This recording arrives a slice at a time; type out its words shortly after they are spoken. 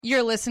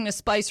You're listening to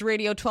Spice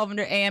Radio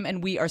 1200 AM,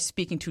 and we are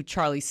speaking to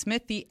Charlie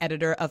Smith, the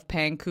editor of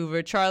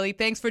Pancouver. Charlie,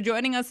 thanks for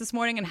joining us this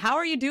morning, and how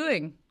are you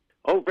doing?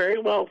 Oh,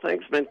 very well.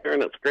 Thanks,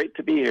 Vincent. It's great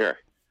to be here.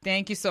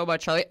 Thank you so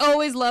much, Charlie.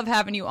 Always love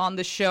having you on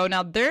the show.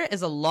 Now, there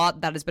is a lot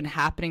that has been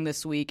happening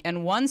this week,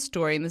 and one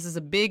story, and this is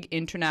a big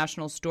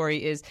international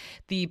story, is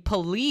the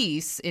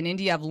police in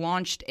India have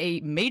launched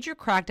a major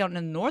crackdown in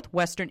the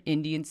northwestern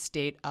Indian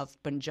state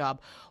of Punjab.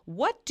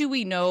 What do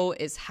we know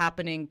is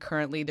happening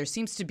currently? There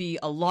seems to be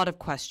a lot of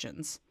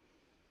questions.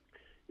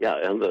 Yeah,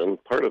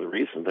 and part of the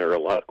reason there are a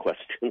lot of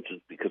questions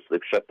is because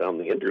they've shut down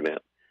the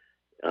internet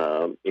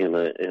in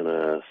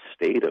a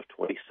state of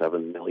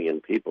 27 million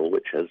people,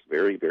 which has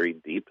very, very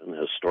deep and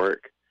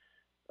historic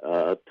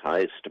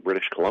ties to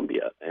British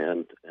Columbia,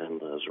 and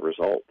as a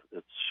result,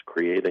 it's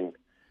creating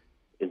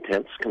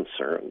intense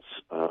concerns.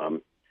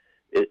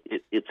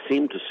 It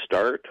seemed to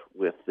start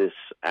with this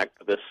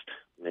activist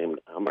named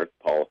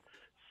Amartpal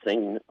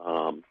Singh,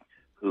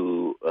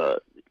 who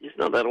he's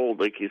not that old,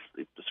 like he's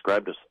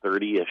described as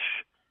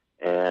 30-ish.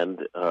 And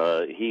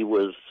he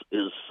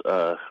is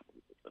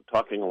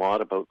talking a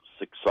lot about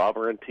Sikh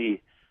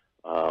sovereignty,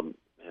 and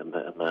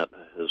that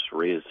has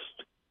raised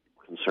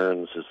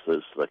concerns as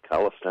the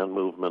Khalistan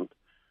movement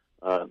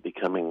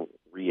becoming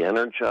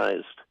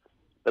re-energized.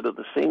 But at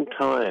the same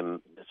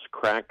time, this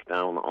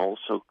crackdown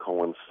also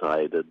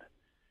coincided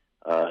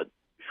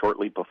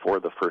shortly before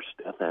the first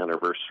death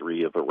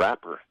anniversary of a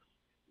rapper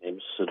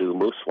named Sidhu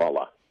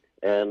Moosewala.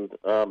 And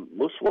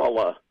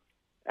Moosewala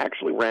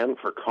actually ran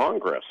for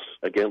Congress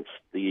against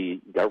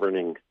the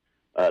governing,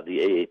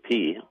 the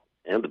AAP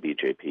and the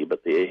BJP,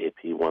 but the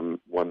AAP won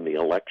the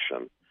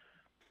election.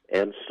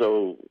 And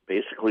so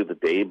basically the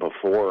day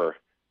before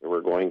there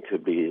were going to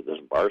be this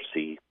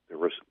Barsi, there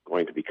was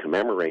going to be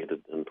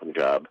commemorated in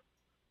Punjab,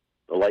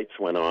 the lights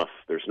went off,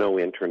 there's no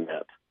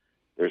internet,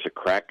 there's a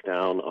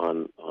crackdown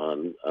on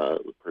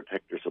the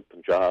protectors of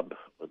Punjab,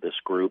 this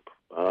group,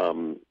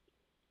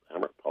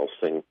 Amartpal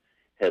Singh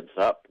heads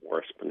up,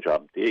 Wars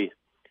Punjab D.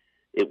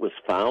 It was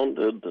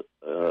founded,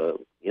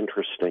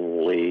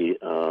 interestingly,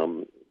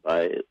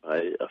 by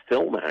a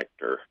film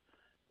actor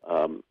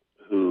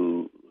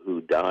who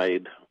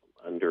died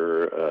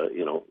under,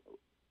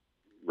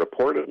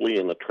 reportedly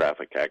in a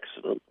traffic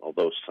accident.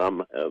 Although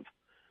some have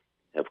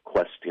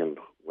questioned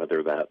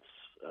whether that's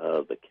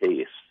the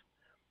case.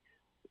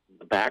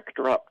 The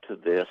backdrop to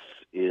this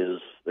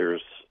is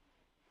there's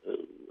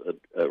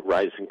a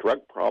rising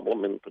drug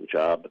problem in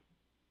Punjab.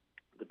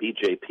 The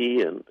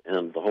BJP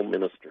and the Home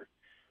Minister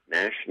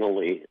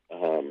nationally,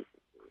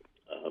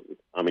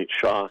 Amit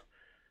Shah,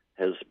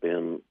 has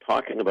been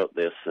talking about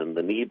this and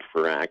the need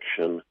for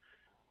action.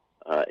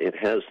 It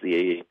has the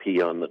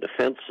AAP on the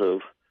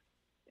defensive,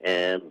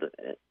 and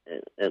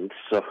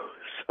so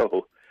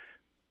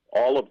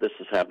all of this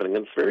is happening,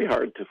 and it's very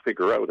hard to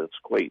figure out. It's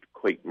quite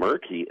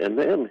murky. And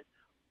then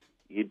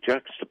you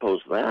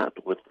juxtapose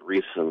that with the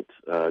recent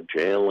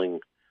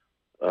jailing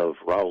of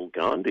Rahul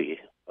Gandhi,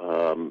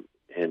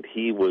 and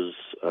he was,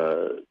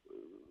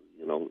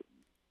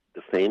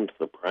 defamed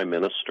the prime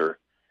minister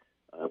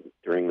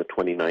during the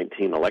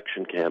 2019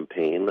 election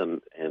campaign,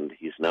 and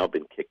he's now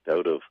been kicked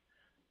out of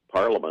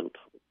parliament.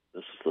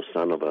 This is the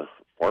son of a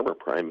former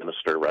prime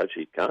minister,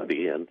 Rajiv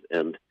Gandhi,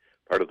 and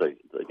part of the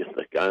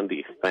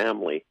Gandhi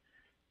family.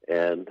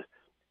 And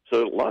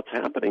so lots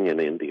happening in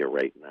India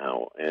right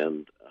now,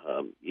 and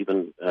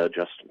even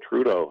Justin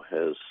Trudeau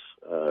has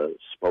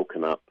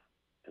spoken up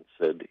and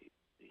said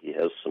he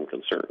has some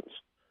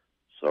concerns.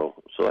 So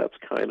that's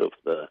kind of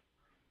the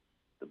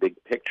big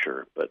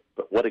picture. But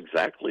what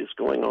exactly is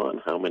going on?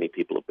 How many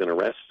people have been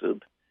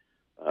arrested?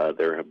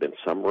 There have been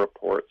some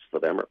reports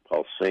that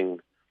Amartpal Singh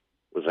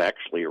was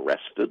actually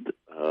arrested,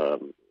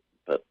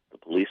 but the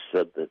police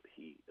said that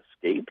he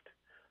escaped.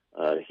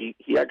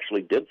 He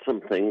actually did some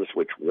things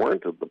which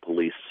warranted the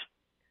police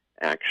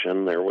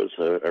action. There was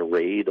a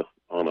raid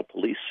on a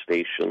police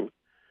station,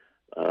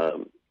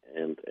 and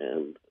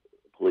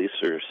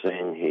police are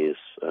saying he's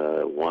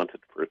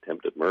wanted for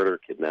attempted murder,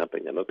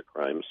 kidnapping, and other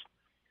crimes.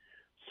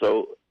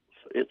 So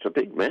it's a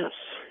big mess,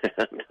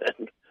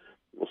 and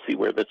we'll see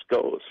where this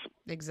goes.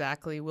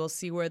 Exactly. We'll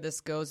see where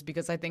this goes,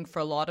 because I think for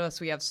a lot of us,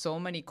 we have so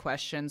many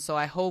questions. So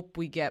I hope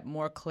we get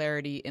more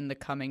clarity in the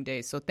coming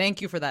days. So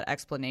thank you for that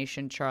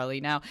explanation, Charlie.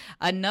 Now,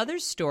 another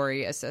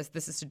story, as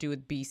this is to do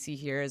with BC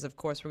here, is, of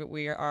course,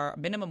 our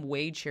minimum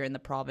wage here in the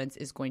province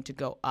is going to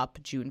go up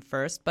June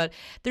 1st. But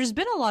there's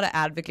been a lot of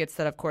advocates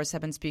that, of course,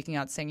 have been speaking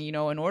out saying, in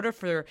order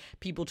for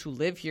people to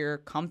live here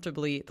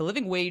comfortably, the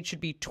living wage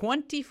should be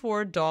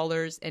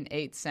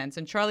 $24.08.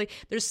 And Charlie,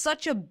 there's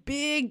such a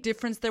big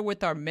difference there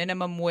with our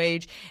minimum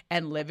wage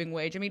and living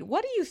wage. I mean,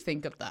 what do you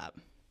think of that?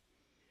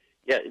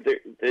 Yeah,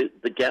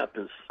 the gap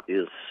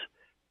is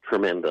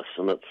tremendous,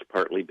 and it's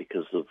partly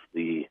because of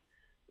the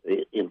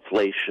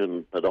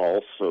inflation, but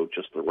also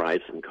just the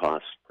rise in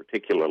costs,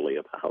 particularly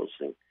of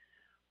housing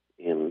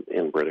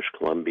in British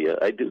Columbia.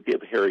 I do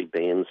give Harry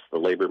Baines, the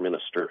Labour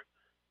Minister,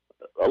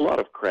 a lot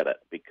of credit,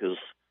 because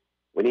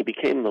when he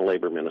became the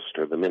Labour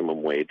Minister, the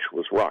minimum wage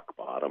was rock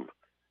bottom,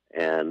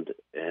 and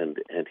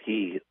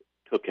he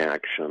took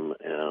action,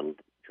 and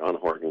John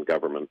Horgan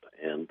government,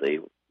 and they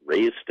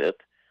raised it.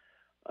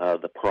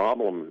 The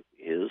problem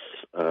is,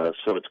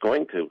 so it's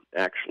going to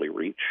actually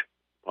reach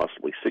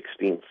possibly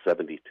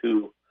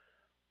 $16.72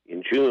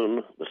 in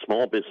June. The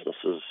small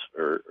businesses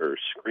are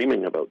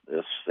screaming about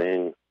this,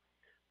 saying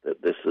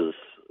that this is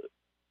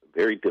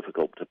very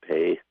difficult to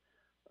pay.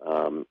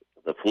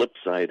 The flip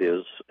side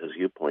is, as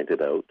you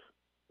pointed out,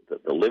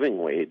 that the living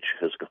wage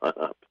has gone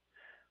up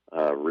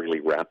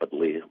really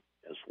rapidly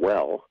as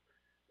well,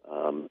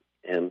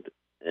 and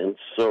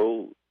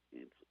so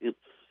it's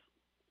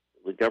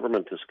the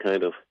government is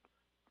kind of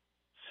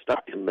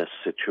stuck in this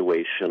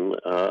situation.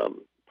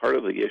 Part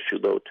of the issue,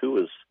 though,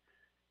 too,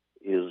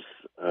 is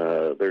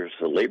there's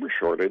a labor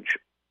shortage,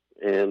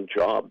 and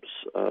jobs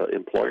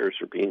employers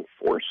are being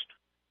forced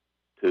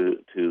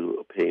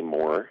to pay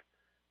more,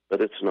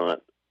 but it's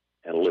not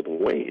at a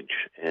living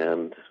wage,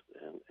 and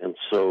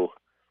so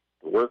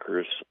the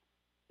workers.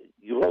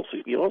 You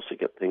also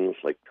get things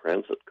like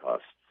transit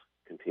costs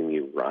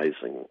continue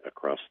rising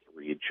across the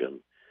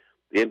region.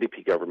 The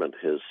NDP government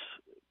has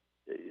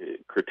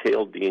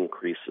curtailed the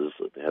increases.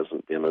 It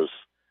hasn't been as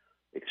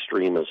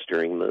extreme as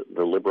during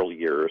the Liberal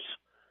years.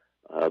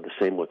 The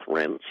same with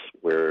rents,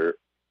 where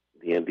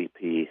the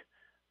NDP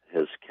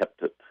has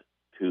kept it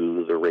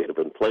to the rate of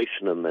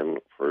inflation, and then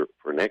for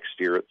next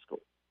year,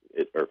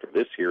 or for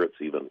this year,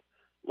 it's even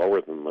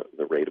lower than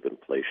the rate of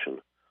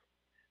inflation.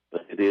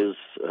 But it is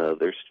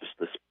there's just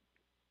this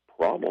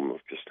problem of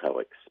just how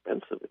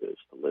expensive it is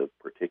to live,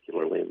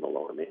 particularly in the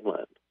Lower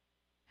Mainland.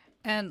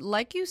 And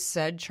like you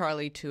said,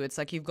 Charlie, too, it's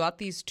like you've got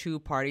these two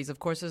parties. Of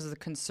course, there's the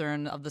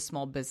concern of the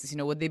small business.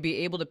 Would they be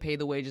able to pay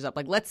the wages up?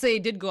 Like, let's say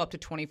it did go up to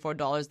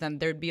 $24, then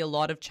there'd be a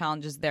lot of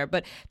challenges there.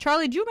 But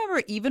Charlie, do you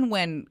remember even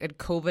when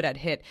COVID had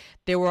hit,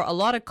 there were a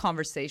lot of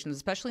conversations,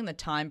 especially in the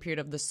time period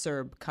of the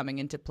CERB coming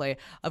into play,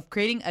 of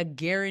creating a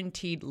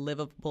guaranteed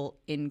livable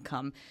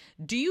income.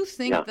 Do you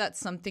think that's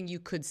something you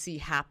could see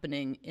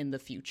happening in the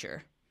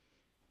future?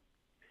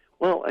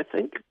 Well, I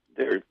think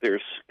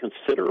there's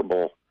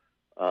considerable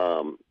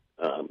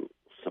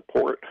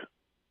support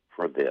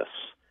for this,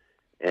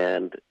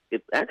 and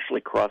it actually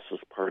crosses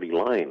party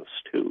lines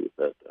too.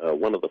 That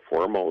one of the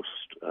foremost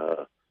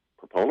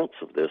proponents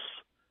of this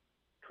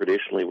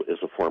traditionally is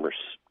a former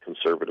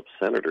Conservative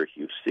Senator,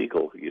 Hugh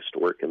Segal, who used to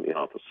work in the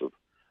office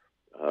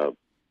of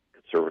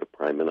Conservative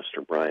Prime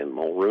Minister Brian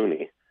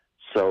Mulroney.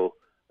 So,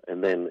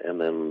 and then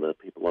the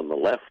people on the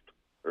left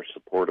are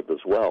supportive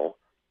as well.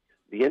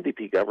 The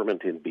NDP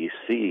government in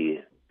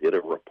BC did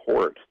a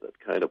report that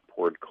kind of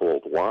poured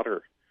cold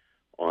water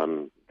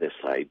on this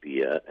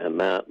idea, and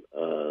that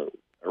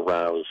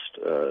aroused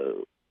a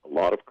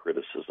lot of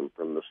criticism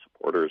from the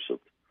supporters of.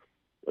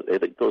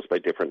 It goes by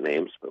different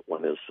names, but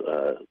one is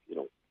a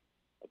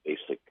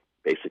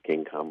basic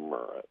income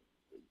or a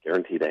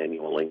guaranteed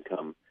annual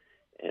income,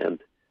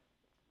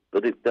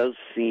 but it does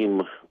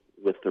seem,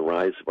 with the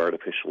rise of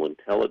artificial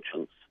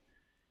intelligence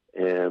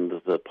and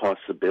the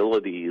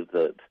possibility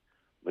that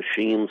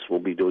machines will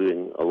be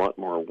doing a lot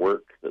more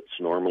work that's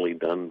normally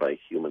done by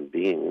human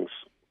beings.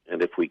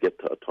 And if we get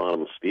to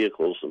autonomous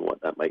vehicles and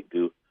what that might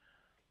do,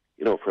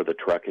 for the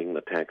trucking,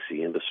 the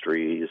taxi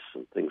industries,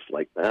 and things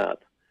like that,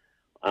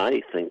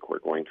 I think we're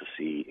going to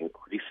see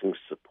increasing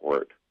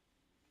support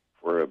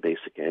for a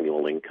basic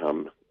annual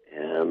income.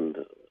 And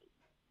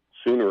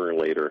sooner or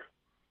later,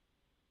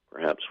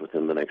 perhaps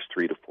within the next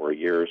 3 to 4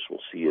 years, we'll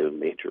see a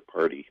major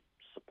party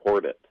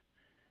support it.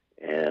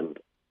 And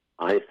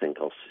I think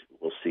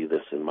we'll see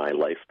this in my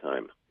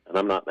lifetime. And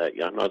I'm not that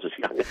young. I'm not as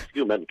young as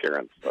you men,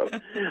 Karen. So,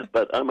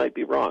 but I might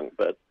be wrong.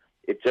 But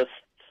it just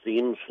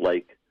seems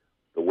like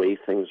the way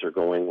things are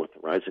going with the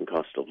rising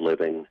cost of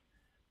living,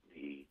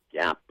 the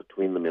gap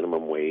between the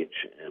minimum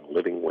wage and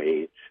living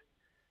wage,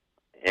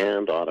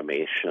 and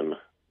automation,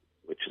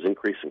 which is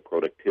increasing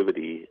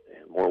productivity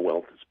and more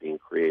wealth is being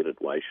created.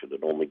 Why should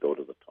it only go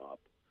to the top?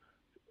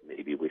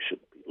 Maybe we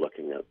should be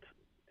looking at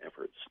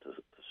efforts to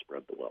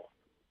spread the wealth.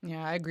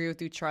 Yeah, I agree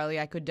with you, Charlie.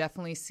 I could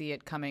definitely see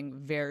it coming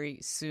very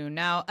soon.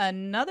 Now,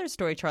 another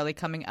story, Charlie,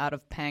 coming out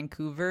of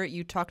Pancouver.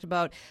 You talked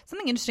about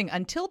something interesting.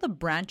 Until the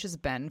branches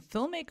bend,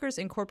 filmmakers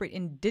incorporate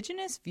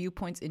Indigenous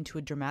viewpoints into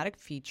a dramatic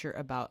feature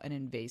about an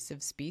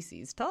invasive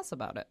species. Tell us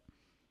about it.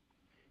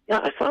 Yeah,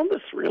 I found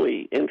this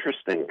really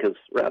interesting because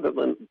rather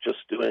than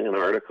just doing an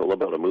article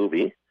about a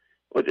movie,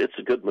 which it's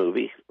a good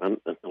movie,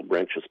 Until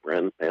Branches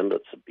Bend,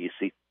 it's a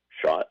BC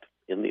shot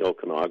in the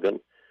Okanagan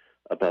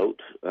about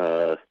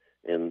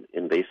an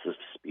invasive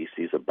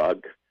species, a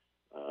bug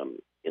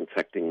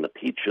infecting the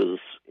peaches,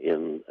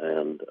 and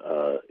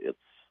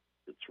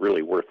it's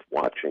really worth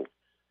watching.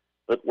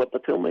 But what the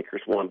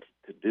filmmakers wanted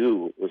to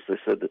do was they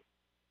said that,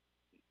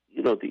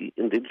 the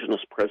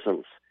Indigenous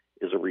presence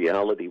is a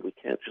reality. We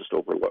can't just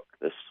overlook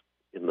this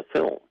in the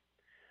film.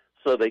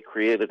 So they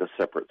created a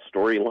separate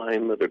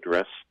storyline that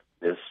addressed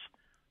this,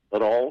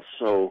 but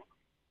also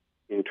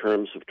in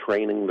terms of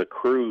training the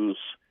crews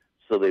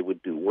so they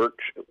would do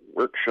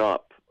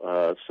workshop.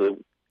 So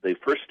they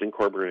first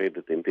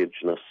incorporated the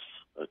Indigenous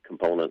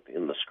component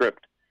in the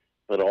script,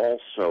 but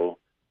also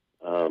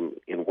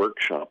in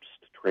workshops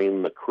to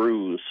train the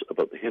crews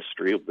about the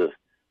history of the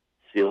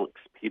Syilx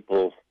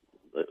people,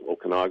 the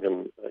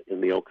Okanagan,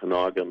 in the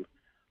Okanagan.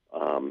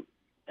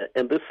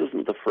 And this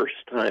isn't the first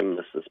time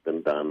this has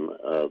been done.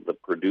 The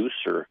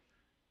producer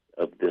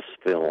of this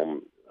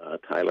film,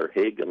 Tyler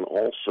Hagen,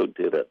 also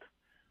did it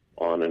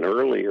on an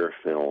earlier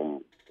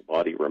film, The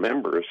Body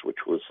Remembers,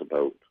 which was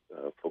about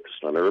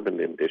focused on urban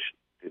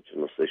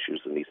indigenous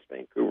issues in East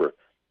Vancouver.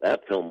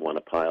 That film won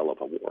a pile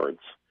of awards.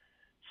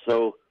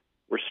 So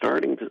we're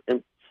starting to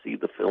see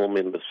the film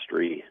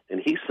industry,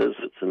 and he says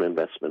it's an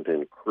investment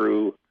in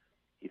crew.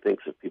 He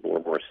thinks if people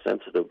are more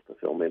sensitive, the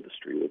film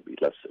industry would be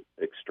less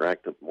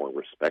extractive, more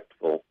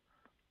respectful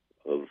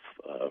of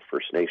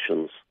First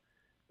Nations.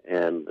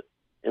 And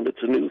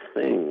it's a new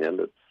thing,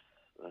 and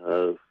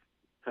it's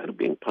kind of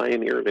being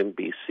pioneered in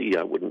BC.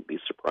 I wouldn't be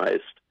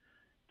surprised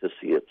to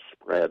see it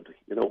spread.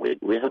 You know,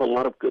 we have a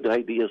lot of good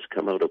ideas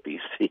come out of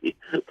BC,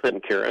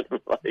 then, Karen,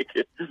 like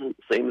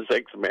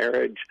same-sex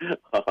marriage.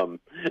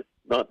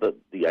 Not that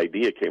the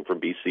idea came from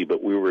BC,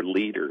 but we were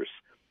leaders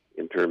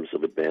in terms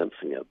of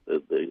advancing it.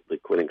 The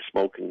quitting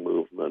smoking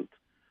movement,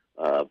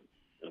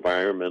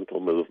 environmental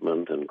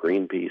movement, and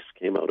Greenpeace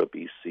came out of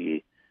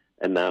BC,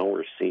 and now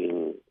we're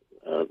seeing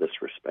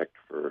this respect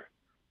for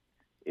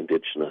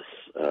Indigenous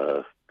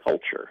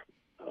culture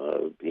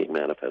being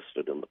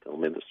manifested in the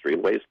film industry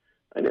in ways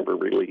I never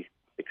really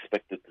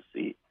expected to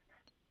see.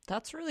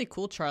 That's really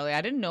cool, Charlie.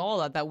 I didn't know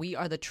all that we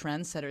are the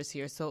trendsetters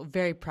here. So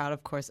very proud,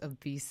 of course, of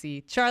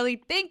BC.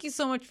 Charlie, thank you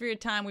so much for your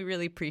time. We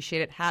really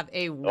appreciate it. Have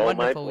a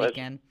wonderful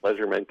weekend.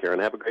 Pleasure, man, Karen.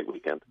 Have a great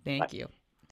weekend. Thank Bye. you.